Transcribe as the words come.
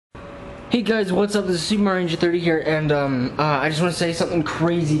Hey guys, what's up? This is SMA30 here, and I just want to say something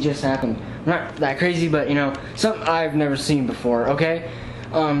crazy just happened. Not that crazy, but you know, something I've never seen before. Okay,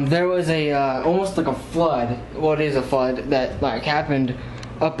 there was a almost like a flood. Well, it is a flood that like happened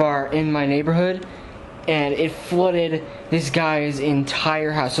in my neighborhood, and it flooded this guy's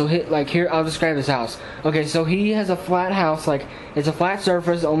entire house. So here, I'll describe his house. Okay, so he has a flat house, like it's a flat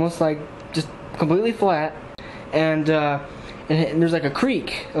surface, almost like just completely flat, and there's like a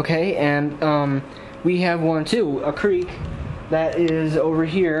creek, okay, and we have one too, a creek that is over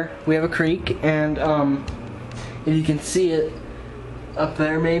here. We have a creek, and if you can see it up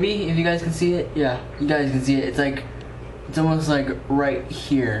there, maybe, if you guys can see it, yeah, you guys can see it. It's almost like right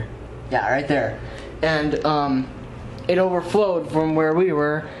here, yeah, right there, and it overflowed from where we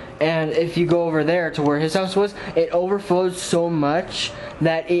were. And if you go over there to where his house was, it overflowed so much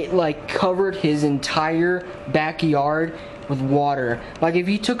that it like covered his entire backyard with water. Like if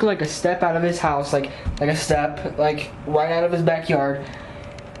he took like a step out of his house, like a step, like right out of his backyard,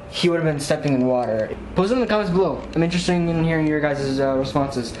 he would have been stepping in water. Post it in the comments below. I'm interested in hearing your guys'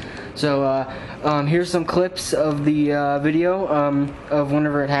 responses. So here's some clips of the video of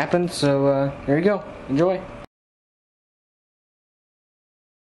whenever it happened. So there you go. Enjoy.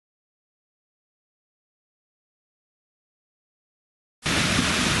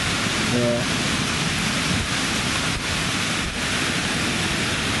 Yeah.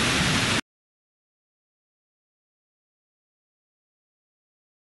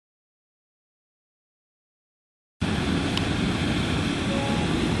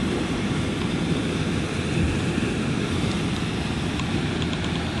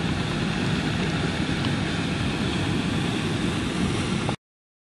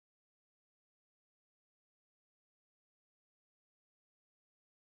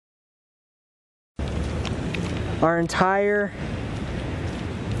 Our entire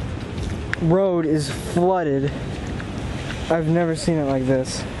road is flooded. I've never seen it like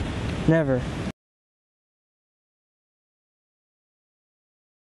this. Never.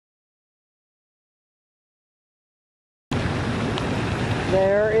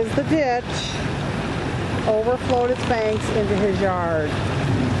 There is the ditch. Overflowed its banks into his yard.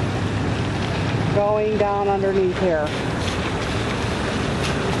 Going down underneath here.